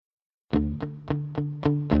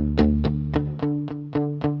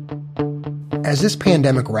As this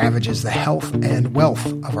pandemic ravages the health and wealth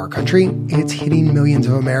of our country, it's hitting millions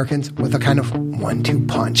of Americans with a kind of 1-2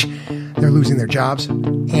 punch. They're losing their jobs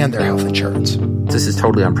and their health insurance. This is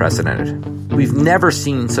totally unprecedented. We've never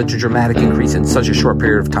seen such a dramatic increase in such a short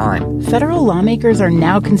period of time. Federal lawmakers are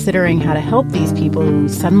now considering how to help these people who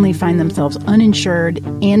suddenly find themselves uninsured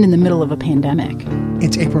and in the middle of a pandemic.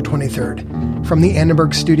 It's April 23rd. From the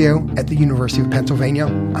Annenberg studio at the University of Pennsylvania,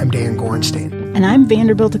 I'm Dan Gorenstein. And I'm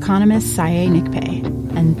Vanderbilt economist Saye Nikpay.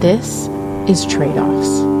 And this is Trade-Offs.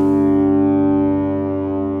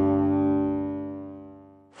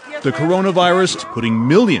 The coronavirus putting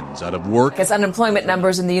millions out of work. As unemployment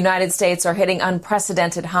numbers in the United States are hitting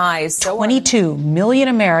unprecedented highs. 22 million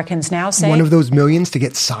Americans now say... One of those millions to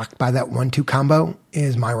get socked by that 1-2 combo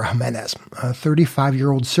is Myra Jimenez, a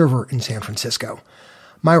 35-year-old server in San Francisco.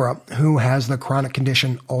 Myra, who has the chronic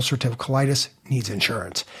condition ulcerative colitis, needs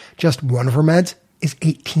insurance. Just one of her meds is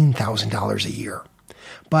 $18,000 a year.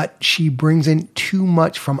 But she brings in too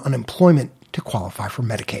much from unemployment to qualify for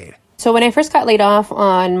Medicaid. So when I first got laid off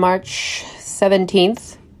on March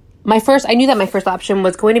 17th, I knew that my first option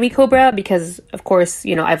was going to be COBRA because, of course,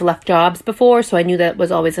 I've left jobs before, so I knew that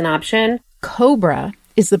was always an option. COBRA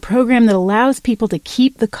is the program that allows people to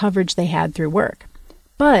keep the coverage they had through work,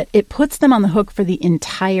 but it puts them on the hook for the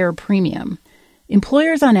entire premium.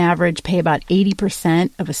 Employers on average pay about 80%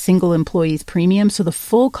 of a single employee's premium, so the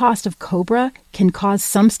full cost of COBRA can cause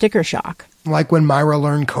some sticker shock. Like when Myra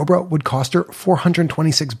learned COBRA would cost her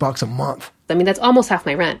 $426 a month. I mean, that's almost half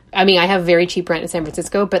my rent. I mean, I have very cheap rent in San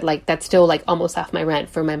Francisco, but that's still almost half my rent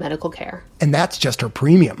for my medical care. And that's just her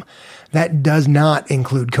premium. That does not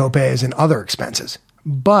include copays and other expenses.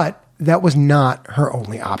 But that was not her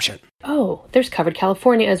only option. Oh, there's Covered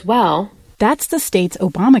California as well. That's the state's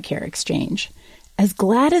Obamacare exchange. As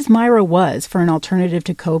glad as Myra was for an alternative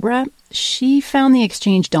to COBRA, she found the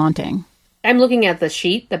exchange daunting. I'm looking at the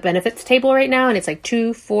sheet, the benefits table right now, and it's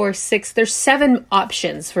 2, 4, 6. There's 7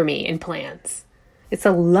 options for me in plans. It's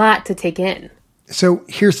a lot to take in. So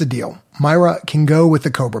here's the deal. Myra can go with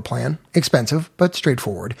the COBRA plan, expensive but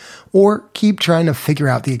straightforward, or keep trying to figure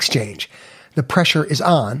out the exchange. The pressure is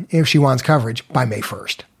on if she wants coverage by May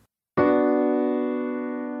 1st.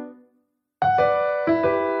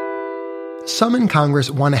 Some in Congress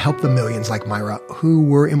want to help the millions like Myra who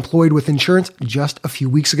were employed with insurance just a few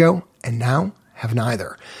weeks ago and now have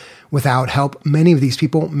neither. Without help, many of these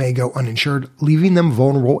people may go uninsured, leaving them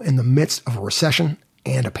vulnerable in the midst of a recession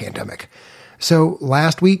and a pandemic. So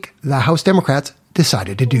last week, the House Democrats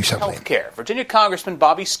decided to do something. Healthcare. Virginia Congressman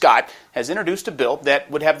Bobby Scott has introduced a bill that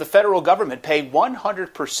would have the federal government pay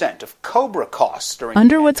 100% of COBRA costs during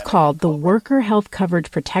under what's called the Worker Health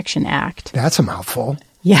Coverage Protection Act. That's a mouthful.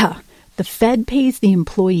 Yeah. The Fed pays the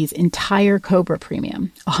employee's entire COBRA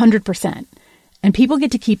premium, 100%. And people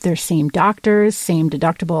get to keep their same doctors, same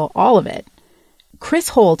deductible, all of it. Chris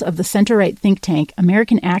Holt of the center-right think tank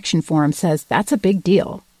American Action Forum says that's a big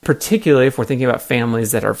deal. Particularly if we're thinking about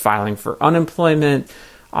families that are filing for unemployment,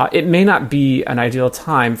 it may not be an ideal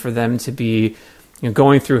time for them to be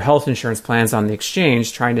going through health insurance plans on the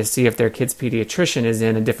exchange, trying to see if their kid's pediatrician is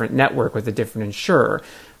in a different network with a different insurer.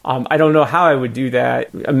 I don't know how I would do that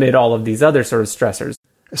amid all of these other sort of stressors.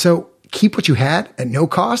 So keep what you had at no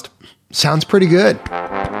cost? Sounds pretty good.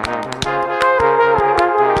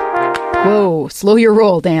 Whoa, slow your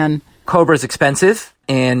roll, Dan. COBRA is expensive,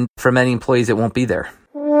 and for many employees, it won't be there.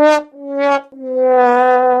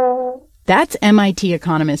 That's MIT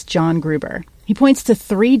economist John Gruber. He points to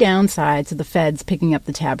 3 downsides of the feds picking up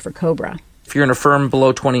the tab for COBRA. If you're in a firm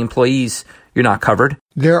below 20 employees, you're not covered.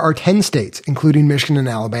 There are 10 states, including Michigan and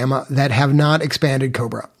Alabama, that have not expanded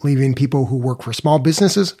COBRA, leaving people who work for small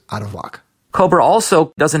businesses out of luck. COBRA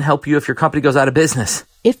also doesn't help you if your company goes out of business.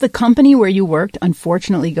 If the company where you worked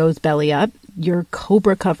unfortunately goes belly up, your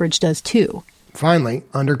COBRA coverage does too. Finally,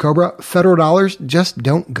 under COBRA, federal dollars just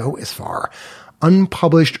don't go as far.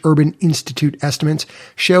 Unpublished Urban Institute estimates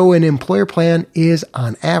show an employer plan is,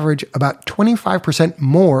 on average, about 25%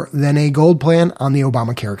 more than a gold plan on the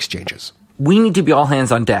Obamacare exchanges. We need to be all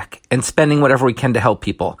hands on deck and spending whatever we can to help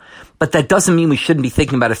people. But that doesn't mean we shouldn't be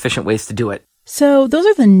thinking about efficient ways to do it. So those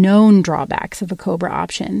are the known drawbacks of a COBRA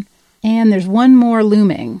option. And there's one more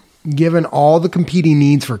looming. Given all the competing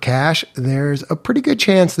needs for cash, there's a pretty good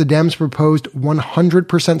chance the Dems' proposed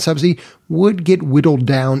 100% subsidy would get whittled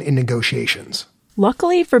down in negotiations.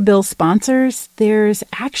 Luckily for Bill's sponsors, there's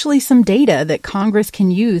actually some data that Congress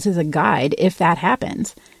can use as a guide if that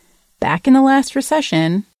happens. Back in the last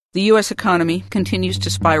recession, The U.S. economy continues to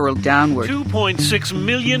spiral downward. 2.6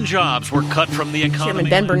 million jobs were cut from the economy. Chairman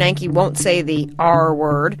Ben Bernanke won't say the R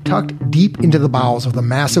word. Tucked deep into the bowels of the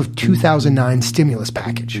massive 2009 stimulus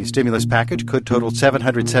package. The stimulus package could total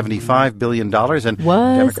 $775 billion and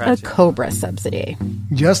was a COBRA subsidy.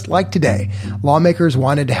 Just like today, lawmakers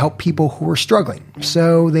wanted to help people who were struggling,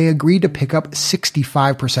 so they agreed to pick up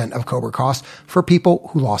 65% of COBRA costs for people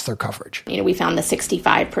who lost their coverage. We found the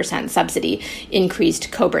 65% subsidy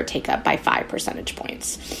increased COBRA take up by 5 percentage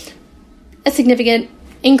points. A significant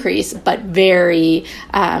increase, but very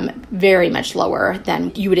much lower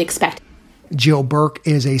than you would expect. Jill Burke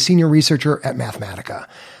is a senior researcher at Mathematica.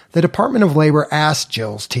 The Department of Labor asked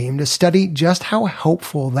Jill's team to study just how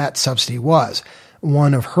helpful that subsidy was.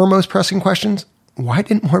 One of her most pressing questions, why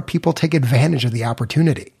didn't more people take advantage of the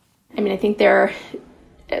opportunity? I think there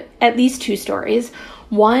are at least two stories.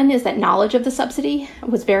 One is that knowledge of the subsidy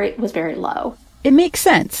was very low. It makes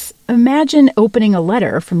sense. Imagine opening a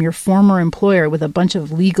letter from your former employer with a bunch of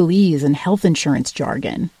legalese and health insurance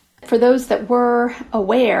jargon. For those that were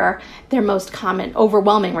aware, their most common,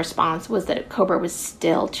 overwhelming response was that COBRA was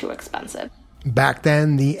still too expensive. Back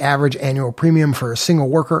then, the average annual premium for a single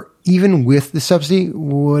worker, even with the subsidy,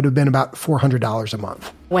 would have been about $400 a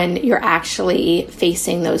month. When you're actually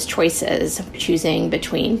facing those choices, choosing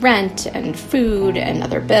between rent and food and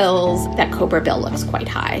other bills, that COBRA bill looks quite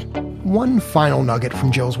high. One final nugget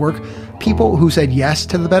from Jill's work, people who said yes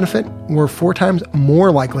to the benefit were 4 times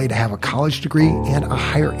more likely to have a college degree and a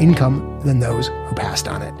higher income than those who passed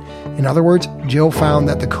on it. In other words, Jill found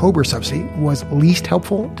that the COBRA subsidy was least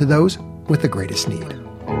helpful to those with the greatest need.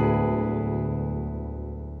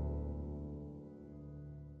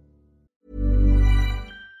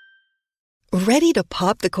 Ready to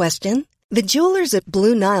pop the question? The jewelers at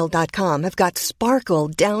BlueNile.com have got sparkle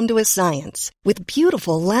down to a science with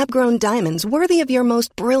beautiful lab-grown diamonds worthy of your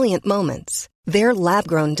most brilliant moments. Their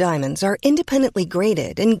lab-grown diamonds are independently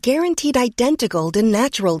graded and guaranteed identical to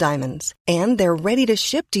natural diamonds, and they're ready to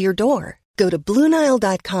ship to your door. Go to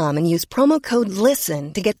BlueNile.com and use promo code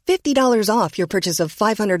LISTEN to get $50 off your purchase of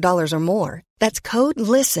 $500 or more. That's code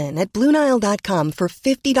LISTEN at BlueNile.com for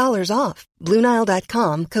 $50 off.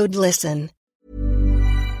 BlueNile.com, code LISTEN.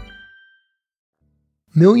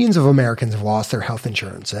 Millions of Americans have lost their health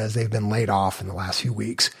insurance as they've been laid off in the last few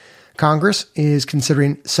weeks. Congress is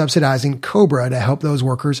considering subsidizing COBRA to help those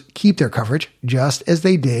workers keep their coverage, just as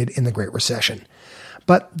they did in the Great Recession.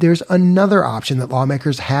 But there's another option that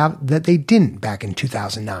lawmakers have that they didn't back in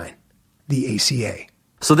 2009, the ACA.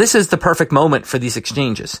 So this is the perfect moment for these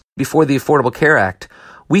exchanges. Before the Affordable Care Act,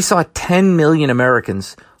 we saw 10 million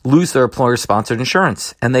Americans lose their employer-sponsored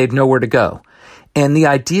insurance, and they had nowhere to go. And the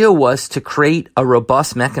idea was to create a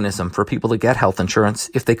robust mechanism for people to get health insurance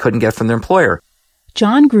if they couldn't get from their employer.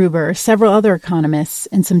 John Gruber, several other economists,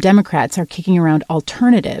 and some Democrats are kicking around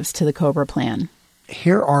alternatives to the COBRA plan.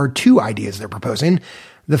 Here are 2 ideas they're proposing.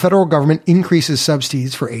 The federal government increases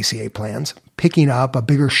subsidies for ACA plans, picking up a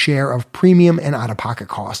bigger share of premium and out-of-pocket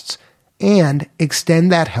costs, and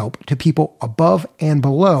extend that help to people above and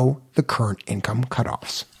below the current income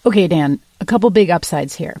cutoffs. Okay, Dan, a couple big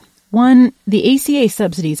upsides here. One, the ACA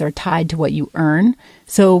subsidies are tied to what you earn,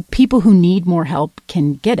 so people who need more help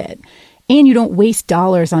can get it. And you don't waste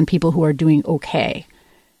dollars on people who are doing okay.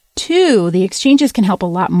 2, the exchanges can help a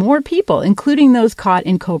lot more people, including those caught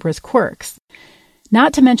in COBRA's quirks.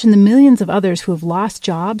 Not to mention the millions of others who have lost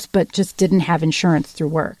jobs but just didn't have insurance through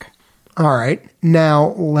work. All right,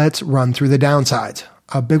 now let's run through the downsides.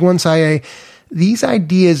 A big one, Saye, these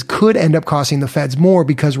ideas could end up costing the feds more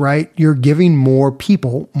because, right, you're giving more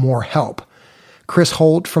people more help. Chris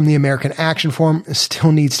Holt from the American Action Forum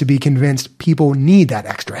still needs to be convinced people need that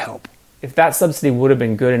extra help. If that subsidy would have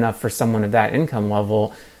been good enough for someone of that income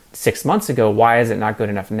level 6 months ago, why is it not good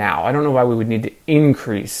enough now? I don't know why we would need to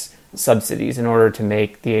increase subsidies in order to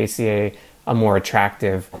make the ACA a more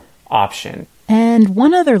attractive option. And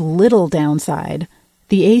one other little downside,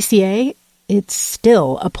 the ACA, it's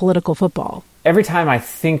still a political football. Every time I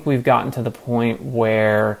think we've gotten to the point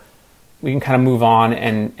where we can kind of move on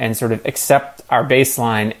and sort of accept our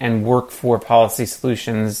baseline and work for policy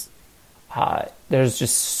solutions, there's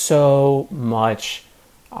just so much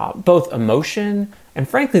both emotion and,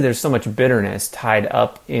 frankly, there's so much bitterness tied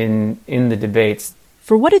up in the debates.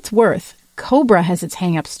 For what it's worth, COBRA has its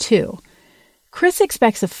hang-ups too. Chris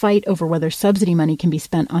expects a fight over whether subsidy money can be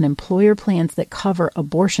spent on employer plans that cover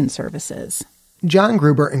abortion services. John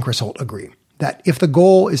Gruber and Chris Holt agree that if the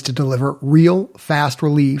goal is to deliver real, fast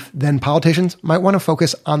relief, then politicians might want to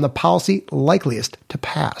focus on the policy likeliest to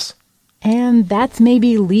pass. And that's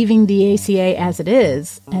maybe leaving the ACA as it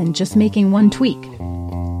is and just making one tweak.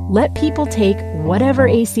 Let people take whatever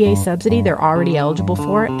ACA subsidy they're already eligible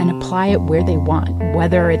for and apply it where they want,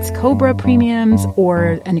 whether it's COBRA premiums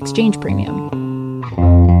or an exchange premium.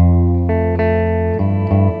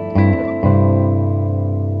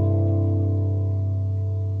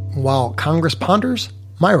 While Congress ponders,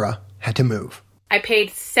 Myra had to move. I paid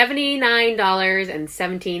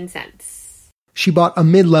 $79.17. She bought a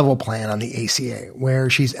mid-level plan on the ACA, where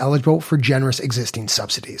she's eligible for generous existing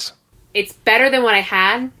subsidies. It's better than what I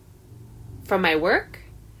had from my work,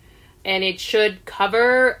 and it should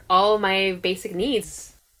cover all my basic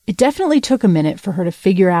needs. It definitely took a minute for her to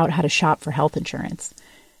figure out how to shop for health insurance.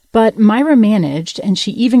 But Myra managed, and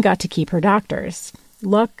she even got to keep her doctors.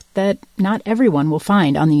 Luck that not everyone will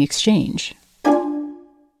find on the exchange.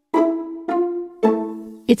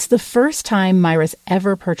 It's the first time Myra's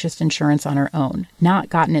ever purchased insurance on her own, not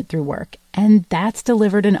gotten it through work, and that's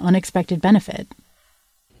delivered an unexpected benefit.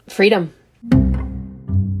 Freedom.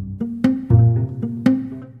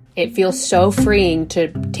 It feels so freeing to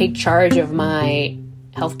take charge of my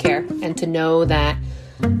healthcare and to know that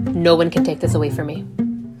no one can take this away from me.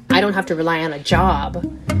 I don't have to rely on a job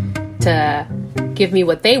to give me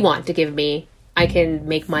what they want to give me. I can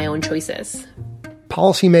make my own choices.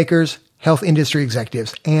 Policymakers, health industry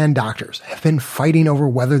executives, and doctors have been fighting over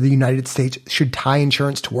whether the United States should tie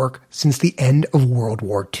insurance to work since the end of World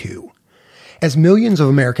War II. As millions of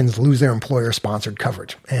Americans lose their employer-sponsored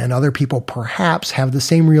coverage, and other people perhaps have the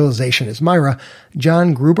same realization as Myra,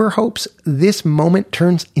 John Gruber hopes this moment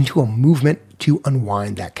turns into a movement to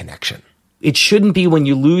unwind that connection. It shouldn't be when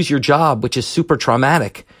you lose your job, which is super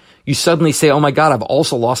traumatic, you suddenly say, oh my God, I've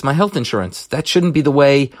also lost my health insurance. That shouldn't be the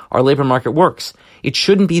way our labor market works. It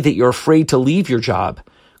shouldn't be that you're afraid to leave your job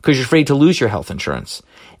because you're afraid to lose your health insurance.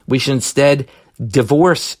 We should instead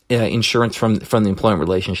divorce insurance from the employment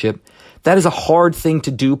relationship. That is a hard thing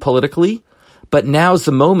to do politically, but now's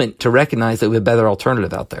the moment to recognize that we have a better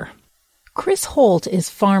alternative out there. Chris Holt is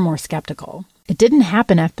far more skeptical. It didn't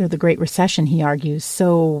happen after the Great Recession, he argues,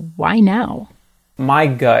 so why now? My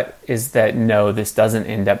gut is that no, this doesn't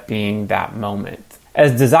end up being that moment.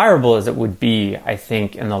 As desirable as it would be, I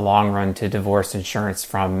think, in the long run to divorce insurance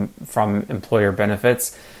from employer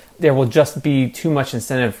benefits, there will just be too much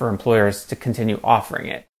incentive for employers to continue offering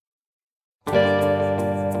it.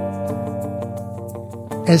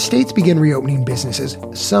 As states begin reopening businesses,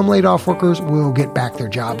 some laid-off workers will get back their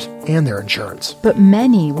jobs and their insurance. But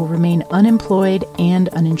many will remain unemployed and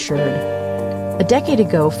uninsured. A decade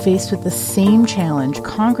ago, faced with the same challenge,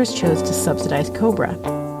 Congress chose to subsidize COBRA.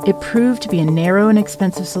 It proved to be a narrow and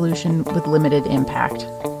expensive solution with limited impact.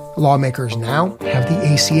 Lawmakers now have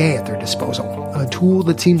the ACA at their disposal, a tool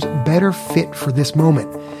that seems better fit for this moment.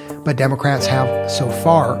 But Democrats have, so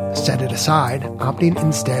far, set it aside, opting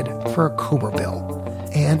instead for a COBRA bill.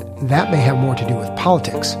 And that may have more to do with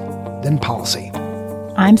politics than policy.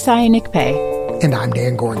 I'm Saya Nick Pei. And I'm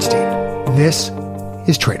Dan Gorenstein. This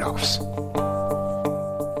is Trade-Offs.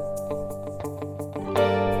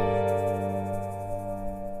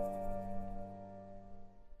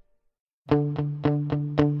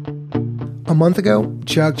 A month ago,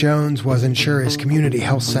 Chuck Jones wasn't sure his community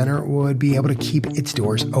health center would be able to keep its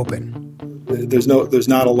doors open. There's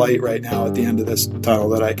not a light right now at the end of this tunnel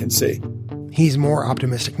that I can see. He's more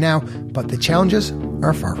optimistic now, but the challenges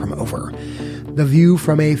are far from over. The view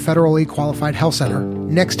from a federally qualified health center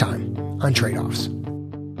next time on Trade-Offs.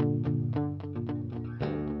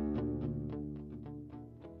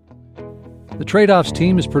 The Trade-Offs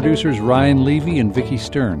team is producers Ryan Levy and Vicky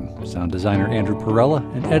Stern, sound designer Andrew Perella,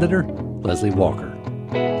 and editor Leslie Walker.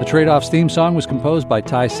 The Trade-Offs theme song was composed by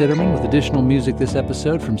Ty Sitterman, with additional music this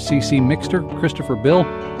episode from CC Mixter, Christopher Bill,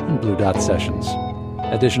 and Blue Dot Sessions.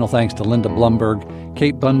 Additional thanks to Linda Blumberg,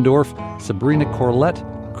 Kate Bundorf, Sabrina Corlett,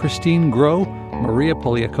 Christine Groh, Maria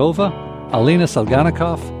Polyakova, Alina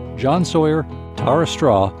Salganikov, John Sawyer, Tara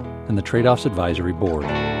Straw, and the Trade-Offs Advisory Board.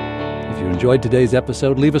 If you enjoyed today's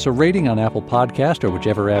episode, leave us a rating on Apple Podcast or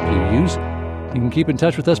whichever app you use. You can keep in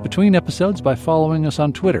touch with us between episodes by following us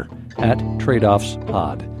on Twitter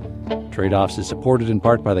 @TradeOffsPod. Trade-Offs is supported in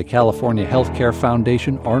part by the California Healthcare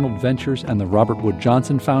Foundation, Arnold Ventures, and the Robert Wood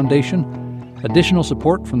Johnson Foundation. Additional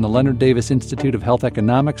support from the Leonard Davis Institute of Health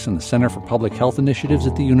Economics and the Center for Public Health Initiatives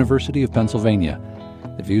at the University of Pennsylvania.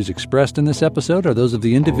 The views expressed in this episode are those of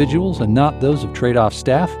the individuals and not those of Trade-Off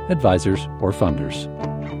staff, advisors, or funders.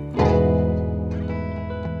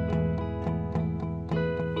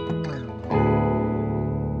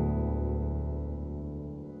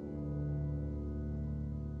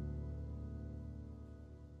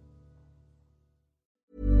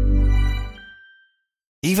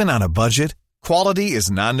 Even on a budget, quality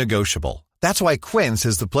is non-negotiable. That's why Quince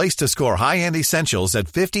is the place to score high-end essentials at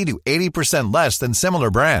 50 to 80% less than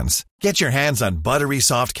similar brands. Get your hands on buttery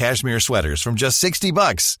soft cashmere sweaters from just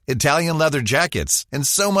 $60, Italian leather jackets, and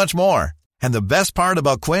so much more. And the best part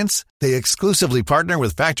about Quince, they exclusively partner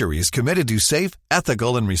with factories committed to safe,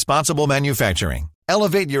 ethical, and responsible manufacturing.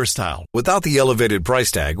 Elevate your style without the elevated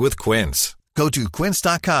price tag with Quince. Go to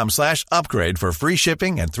quince.com/upgrade for free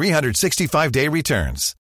shipping and 365-day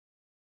returns.